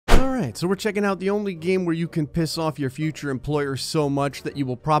Alright, so we're checking out the only game where you can piss off your future employer so much that you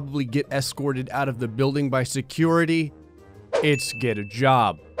will probably get escorted out of the building by security. It's Get a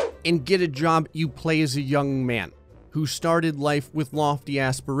Job. In Get a Job, you play as a young man who started life with lofty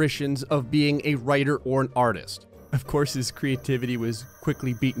aspirations of being a writer or an artist. Of course, his creativity was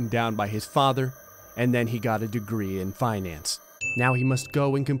quickly beaten down by his father, and then he got a degree in finance. Now he must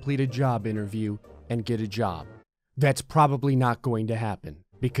go and complete a job interview and get a job. That's probably not going to happen,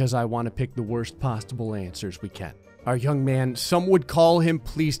 because I want to pick the worst possible answers we can. Our young man, some would call him,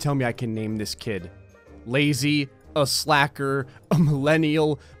 please tell me I can name this kid, lazy, a slacker, a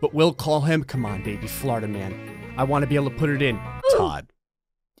millennial, but we'll call him, come on baby, Florida man. I want to be able to put it in, Todd.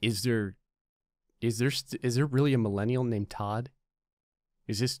 Is there really a millennial named Todd?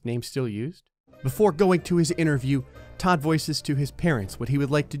 Is this name still used? Before going to his interview, Todd voices to his parents what he would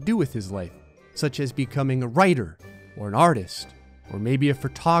like to do with his life, such as becoming a writer, or an artist, or maybe a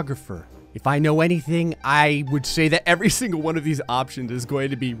photographer. If I know anything, I would say that every single one of these options is going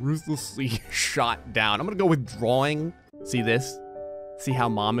to be ruthlessly shot down. I'm gonna go with drawing. See this? See how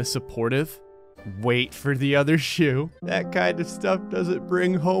mom is supportive? Wait for the other shoe. That kind of stuff doesn't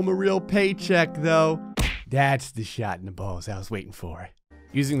bring home a real paycheck, though. That's the shot in the balls I was waiting for.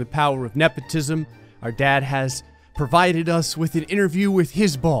 Using the power of nepotism, our dad has provided us with an interview with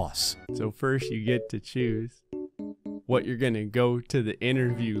his boss. So first you get to choose what you're gonna go to the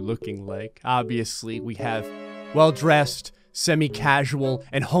interview looking like. Obviously, we have well-dressed, semi-casual,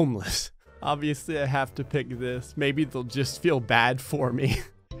 and homeless. Obviously, I have to pick this. Maybe they'll just feel bad for me.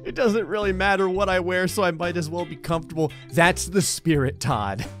 It doesn't really matter what I wear, so I might as well be comfortable. That's the spirit,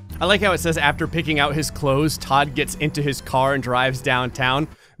 Todd. I like how it says after picking out his clothes, Todd gets into his car and drives downtown.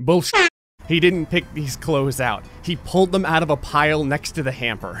 Bullshit. He didn't pick these clothes out. He pulled them out of a pile next to the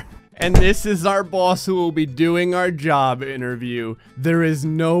hamper. And this is our boss who will be doing our job interview. There is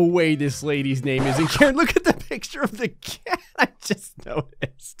no way this lady's name isn't Karen. Look at the picture of the cat. I just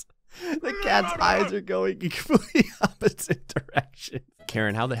noticed. The cat's eyes are going in completely opposite directions.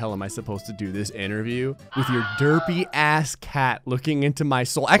 Karen, how the hell am I supposed to do this interview with your derpy ass cat looking into my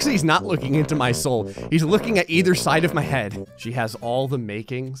soul? Actually, he's not looking into my soul. He's looking at either side of my head. She has all the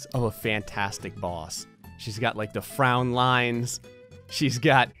makings of a fantastic boss. She's got like the frown lines. She's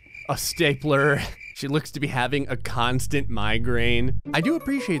got a stapler. She looks to be having a constant migraine. I do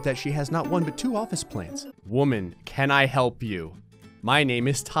appreciate that she has not one but 2 office plants. Woman, can I help you? My name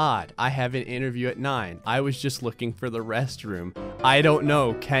is Todd. I have an interview at 9. I was just looking for the restroom. I don't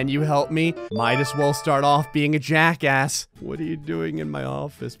know. Can you help me? Might as well start off being a jackass. What are you doing in my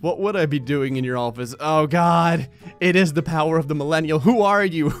office? What would I be doing in your office? Oh God, it is the power of the millennial. Who are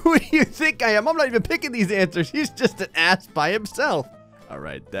you? Who do you think I am? I'm not even picking these answers. He's just an ass by himself. All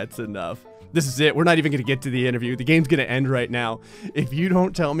right, that's enough. This is it. We're not even gonna get to the interview. The game's gonna end right now. If you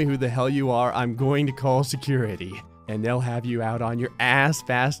don't tell me who the hell you are, I'm going to call security. And they'll have you out on your ass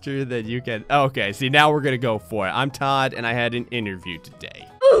faster than you can. Okay, see, now we're gonna go for it. I'm Todd, and I had an interview today.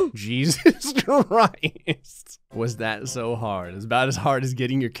 Jesus Christ. Was that so hard? It's about as hard as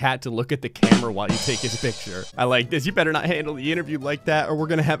getting your cat to look at the camera while you take his picture. I like this. You better not handle the interview like that, or we're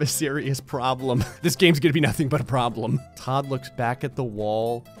gonna have a serious problem. This game's gonna be nothing but a problem. Todd looks back at the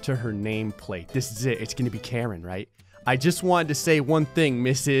wall to her nameplate. This is it. It's gonna be Karen, right? I just wanted to say one thing,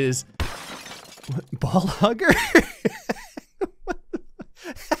 Mrs. Ball hugger?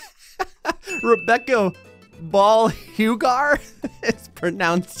 Rebecca Ball Hugar? It's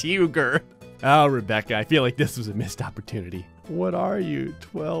pronounced Huger. Oh, Rebecca, I feel like this was a missed opportunity. What are you,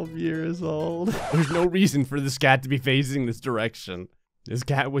 12 years old? There's no reason for this cat to be facing this direction. This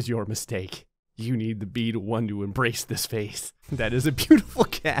cat was your mistake. You need to be the one to embrace this face. That is a beautiful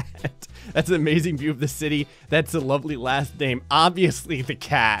cat. That's an amazing view of the city. That's a lovely last name. Obviously the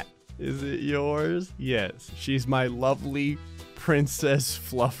cat. Is it yours? Yes. She's my lovely Princess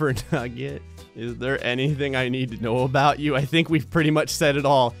Fluffer Nugget. Is there anything I need to know about you? I think we've pretty much said it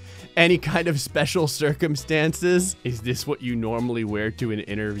all. Any kind of special circumstances? Is this what you normally wear to an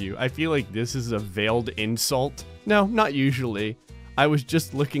interview? I feel like this is a veiled insult. No, not usually. I was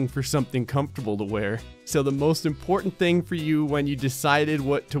just looking for something comfortable to wear. So the most important thing for you when you decided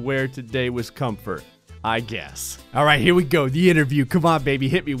what to wear today was comfort, I guess. All right, here we go. The interview. Come on, baby.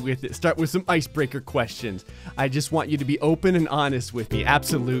 Hit me with it. Start with some icebreaker questions. I just want you to be open and honest with me.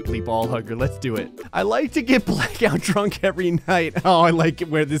 Absolutely, ball hugger. Let's do it. I like to get blackout drunk every night. Oh, I like it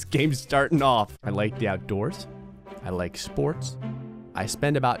where this game's starting off. I like the outdoors. I like sports. I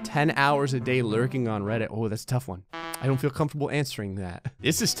spend about 10 hours a day lurking on Reddit. Oh, that's a tough one. I don't feel comfortable answering that.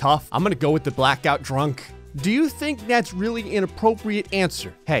 This is tough. I'm gonna go with the blackout drunk. Do you think that's really an appropriate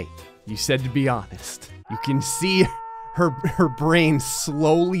answer? Hey, you said to be honest. You can see her brain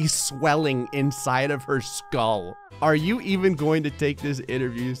slowly swelling inside of her skull. Are you even going to take this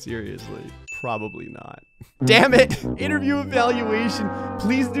interview seriously? Probably not. Damn it! Interview evaluation.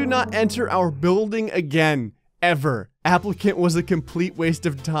 Please do not enter our building again. Ever. Applicant was a complete waste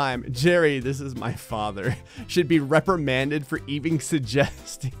of time. Jerry, this is my father, should be reprimanded for even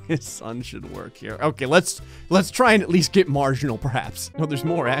suggesting his son should work here. Okay, let's try and at least get marginal, perhaps. No, there's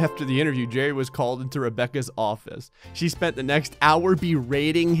more. After the interview, Jerry was called into Rebecca's office. She spent the next hour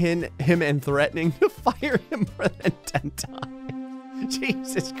berating him and threatening to fire him more than 10 times.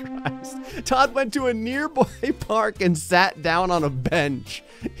 Jesus Christ. Todd went to a nearby park and sat down on a bench.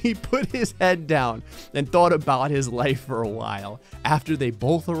 He put his head down and thought about his life for a while. After they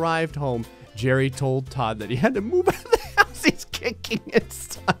both arrived home, Jerry told Todd that he had to move out of the house. He's kicking his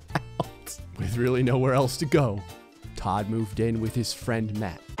son out. With really nowhere else to go, Todd moved in with his friend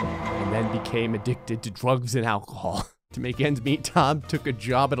Matt and then became addicted to drugs and alcohol. To make ends meet, Todd took a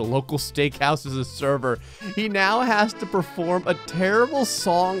job at a local steakhouse as a server. He now has to perform a terrible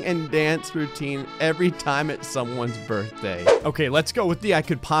song and dance routine every time it's someone's birthday. Okay, let's go with the I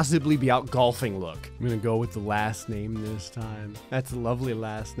could possibly be out golfing look. I'm gonna go with the last name this time. That's a lovely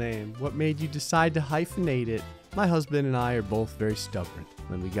last name. What made you decide to hyphenate it? My husband and I are both very stubborn.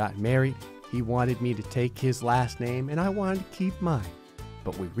 When we got married, he wanted me to take his last name and I wanted to keep mine.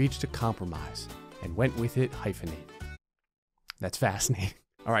 But we reached a compromise and went with it hyphenated. That's fascinating.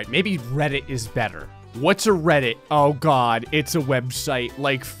 All right, maybe Reddit is better. What's a Reddit? Oh God, it's a website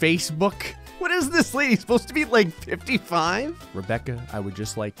like Facebook. What is this lady supposed to be like 55? Rebecca, I would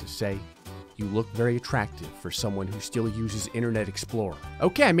just like to say, you look very attractive for someone who still uses Internet Explorer.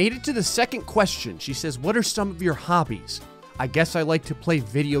 Okay, I made it to the second question. She says, what are some of your hobbies? I guess I like to play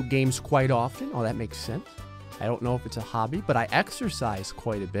video games quite often. Oh, that makes sense. I don't know if it's a hobby, but I exercise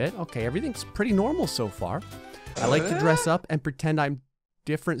quite a bit. Okay, everything's pretty normal so far. I like to dress up and pretend I'm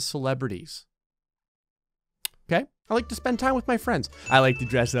different celebrities. Okay? I like to spend time with my friends. I like to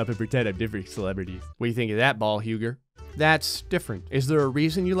dress up and pretend I'm different celebrities. What do you think of that, ball Huger? That's different. Is there a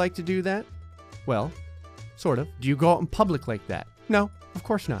reason you like to do that? Well, sort of. Do you go out in public like that? No, of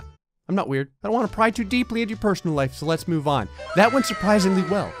course not. I'm not weird. I don't want to pry too deeply into your personal life, so let's move on. That went surprisingly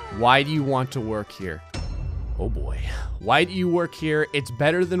well. Why do you want to work here? Oh boy. Why do you work here? It's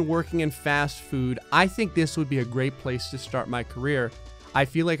better than working in fast food. I think this would be a great place to start my career. I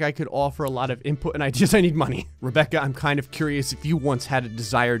feel like I could offer a lot of input and ideas. I need money. Rebecca, I'm kind of curious if you once had a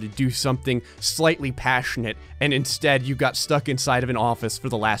desire to do something slightly passionate and instead you got stuck inside of an office for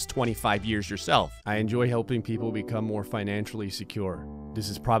the last 25 years yourself. I enjoy helping people become more financially secure. This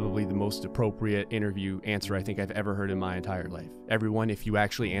is probably the most appropriate interview answer I think I've ever heard in my entire life. Everyone, if you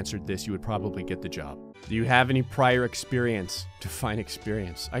actually answered this, you would probably get the job. Do you have any prior experience? Define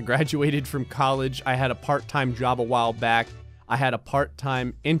experience. I graduated from college. I had a part-time job a while back. I had a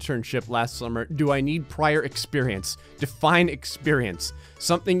part-time internship last summer. Do I need prior experience? Define experience.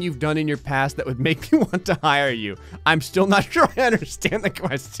 Something you've done in your past that would make me want to hire you. I'm still not sure I understand the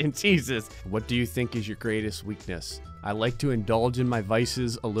question. Jesus. What do you think is your greatest weakness? I like to indulge in my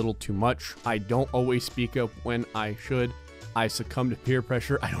vices a little too much. I don't always speak up when I should. I succumb to peer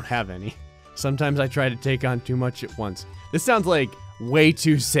pressure. I don't have any. Sometimes I try to take on too much at once. This sounds like way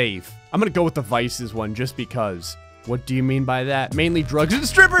too safe. I'm gonna go with the vices one just because. What do you mean by that? Mainly drugs and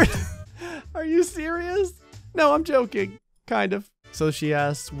strippers? Are you serious? No, I'm joking. Kind of. So she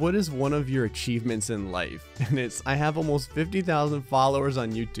asks, what is one of your achievements in life? And it's, I have almost 50,000 followers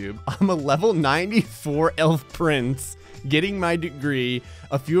on YouTube. I'm a level 94 elf prince, getting my degree.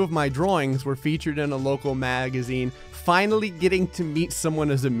 A few of my drawings were featured in a local magazine. Finally getting to meet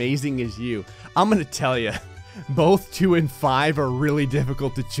someone as amazing as you. I'm gonna tell you, both 2 and 5 are really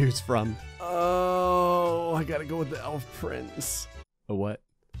difficult to choose from. Oh, I gotta go with the elf prince. A what?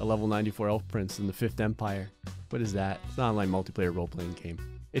 A level 94 elf prince in the 5th Empire. What is that? It's an online multiplayer role-playing game.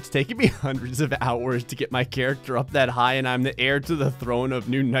 It's taken me hundreds of hours to get my character up that high, and I'm the heir to the throne of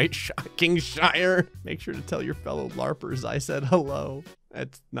New Kingshire. Make sure to tell your fellow LARPers I said hello.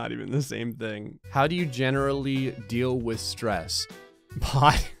 That's not even the same thing. How do you generally deal with stress?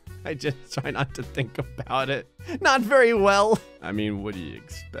 Pot. I just try not to think about it. Not very well. I mean, what do you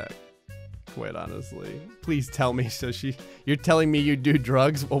expect? Quite honestly. Please tell me. So you're telling me you do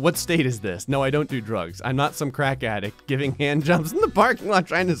drugs? Well, what state is this? No, I don't do drugs. I'm not some crack addict giving hand jumps in the parking lot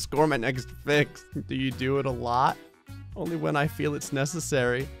trying to score my next fix. Do you do it a lot? Only when I feel it's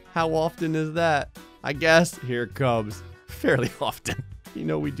necessary. How often is that? I guess here it comes. Fairly often. You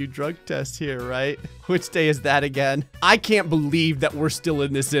know we do drug tests here, right? Which day is that again? I can't believe that we're still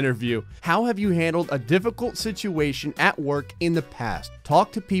in this interview. How have you handled a difficult situation at work in the past?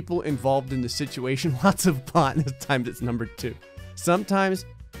 Talk to people involved in the situation. Lots of pot. This time it's number 2. Sometimes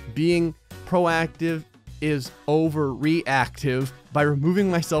being proactive is overreactive by removing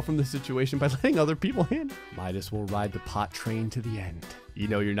myself from the situation by letting other people handle it. Might as well ride the pot train to the end. You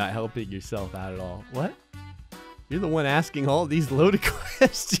know you're not helping yourself out at all. What? You're the one asking all these loaded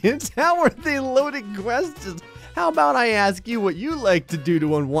questions. How are they loaded questions? How about I ask you what you like to do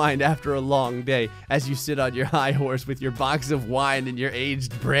to unwind after a long day as you sit on your high horse with your box of wine and your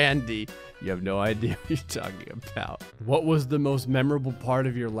aged brandy? You have no idea what you're talking about. What was the most memorable part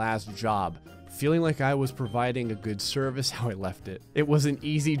of your last job? Feeling like I was providing a good service, how I left it. It was an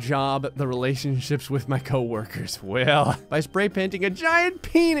easy job, the relationships with my coworkers. Well, by spray painting a giant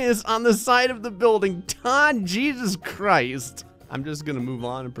penis on the side of the building. Todd, Jesus Christ. I'm just gonna move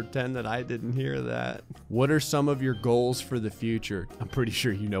on and pretend that I didn't hear that. What are some of your goals for the future? I'm pretty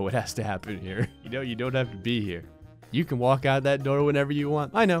sure you know what has to happen here. You know, you don't have to be here. You can walk out that door whenever you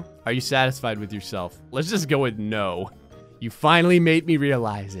want. I know. Are you satisfied with yourself? Let's just go with no. You finally made me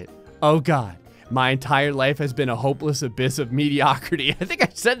realize it. Oh God. My entire life has been a hopeless abyss of mediocrity. I think I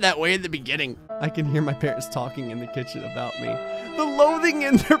said that way in the beginning. I can hear my parents talking in the kitchen about me. The loathing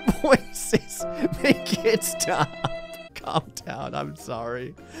in their voices. Make it stop. Calm down. I'm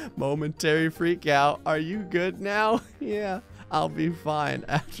sorry. Momentary freak out. Are you good now? Yeah, I'll be fine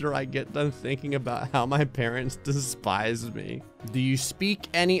after I get done thinking about how my parents despise me. Do you speak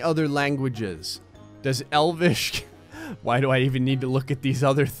any other languages? Does Elvish... Why do I even need to look at these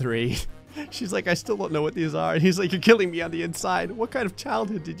other 3? She's like, I still don't know what these are. And he's like, you're killing me on the inside. What kind of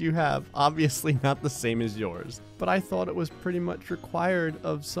childhood did you have? Obviously not the same as yours. But I thought it was pretty much required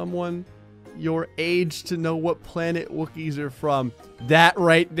of someone your age to know what planet Wookiees are from. That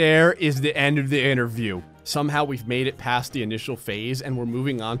right there is the end of the interview. Somehow we've made it past the initial phase and we're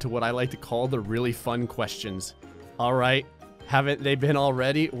moving on to what I like to call the really fun questions. All right. Haven't they been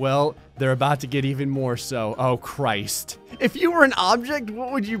already? Well, they're about to get even more so. Oh, Christ. If you were an object,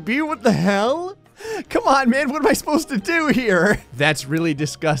 what would you be? What the hell? Come on, man. What am I supposed to do here? That's really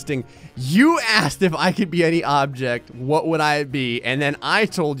disgusting. You asked if I could be any object. What would I be? And then I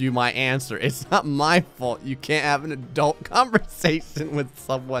told you my answer. It's not my fault. You can't have an adult conversation with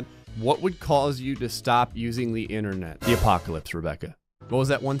someone. What would cause you to stop using the internet? The apocalypse, Rebecca. What was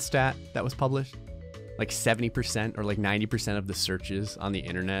that one stat that was published? Like 70% or like 90% of the searches on the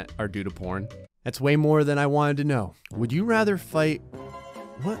internet are due to porn. That's way more than I wanted to know. Would you rather fight...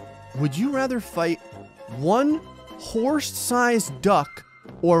 What? Would you rather fight one horse-sized duck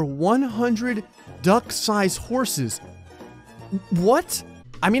or 100 duck-sized horses? What?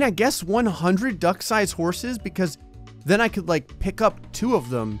 I mean, I guess 100 duck-sized horses because then I could like pick up 2 of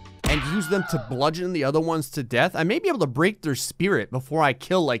them and use them to bludgeon the other ones to death. I may be able to break their spirit before I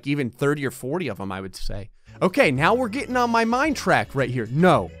kill like even 30 or 40 of them, I would say. Okay, now we're getting on my mind track right here.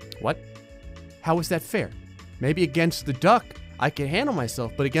 No. What? How is that fair? Maybe against the duck, I can handle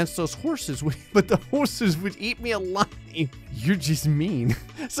myself, but against those horses, but the horses would eat me alive. You're just mean.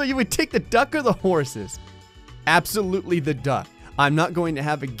 So you would take the duck or the horses? Absolutely the duck. I'm not going to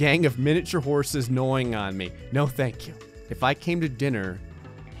have a gang of miniature horses gnawing on me. No, thank you. If I came to dinner,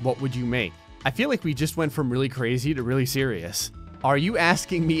 what would you make? I feel like we just went from really crazy to really serious. Are you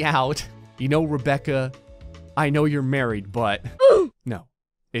asking me out? You know, Rebecca, I know you're married, but no,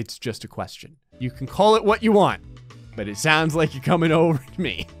 it's just a question. You can call it what you want, but it sounds like you're coming over to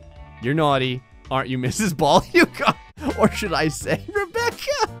me. You're naughty, aren't you, Mrs. Ball? You go, or should I say,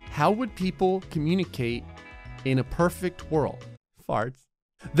 Rebecca? How would people communicate in a perfect world? Farts.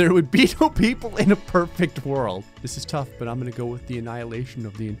 There would be no people in a perfect world. This is tough, but I'm gonna go with the annihilation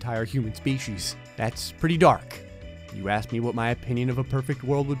of the entire human species. That's pretty dark. You asked me what my opinion of a perfect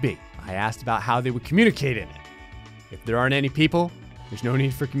world would be. I asked about how they would communicate in it. If there aren't any people, there's no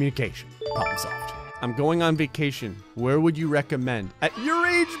need for communication. Problem solved. I'm going on vacation. Where would you recommend? At your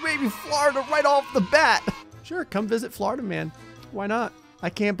age, maybe Florida right off the bat. Sure, come visit Florida, man. Why not? I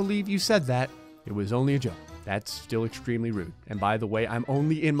can't believe you said that. It was only a joke. That's still extremely rude. And by the way, I'm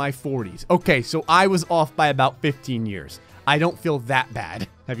only in my 40s. Okay, so I was off by about 15 years. I don't feel that bad.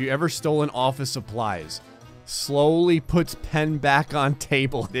 Have you ever stolen office supplies? Slowly puts pen back on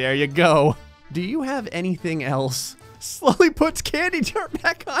table. There you go. Do you have anything else? Slowly puts candy jar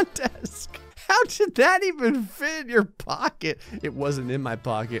back on desk. How did that even fit in your pocket? It wasn't in my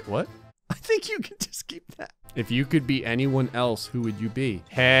pocket. What? I think you can just keep that. If you could be anyone else, who would you be?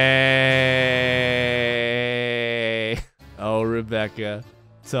 Hey. Oh, Rebecca.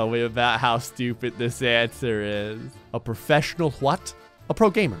 Tell me about how stupid this answer is. A professional what? A pro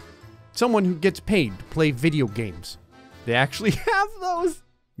gamer. Someone who gets paid to play video games. They actually have those.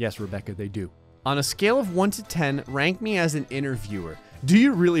 Yes, Rebecca, they do. On a scale of 1 to 10, rank me as an interviewer. Do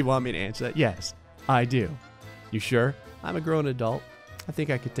you really want me to answer that? Yes, I do. You sure? I'm a grown adult. I think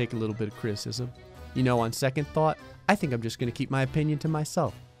I could take a little bit of criticism. You know, on second thought, I think I'm just going to keep my opinion to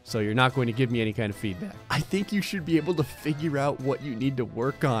myself. So you're not going to give me any kind of feedback. I think you should be able to figure out what you need to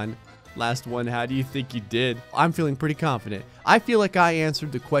work on. Last one, how do you think you did? I'm feeling pretty confident. I feel like I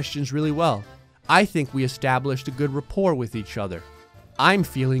answered the questions really well. I think we established a good rapport with each other. I'm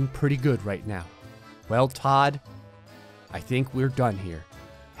feeling pretty good right now. Well, Todd, I think we're done here.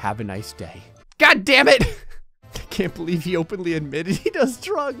 Have a nice day. God damn it! I can't believe he openly admitted he does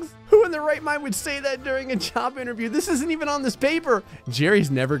drugs. Who in their right mind would say that during a job interview? This isn't even on this paper. Jerry's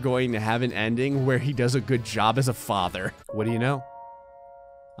never going to have an ending where he does a good job as a father. What do you know?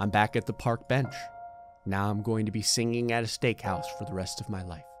 I'm back at the park bench. Now I'm going to be singing at a steakhouse for the rest of my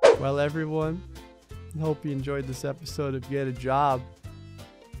life. Well, everyone, I hope you enjoyed this episode of Get a Job,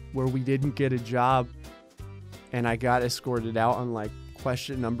 where we didn't get a job and I got escorted out on like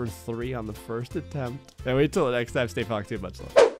question number 3 on the first attempt. And wait till the next time. Stay foxy. Much love.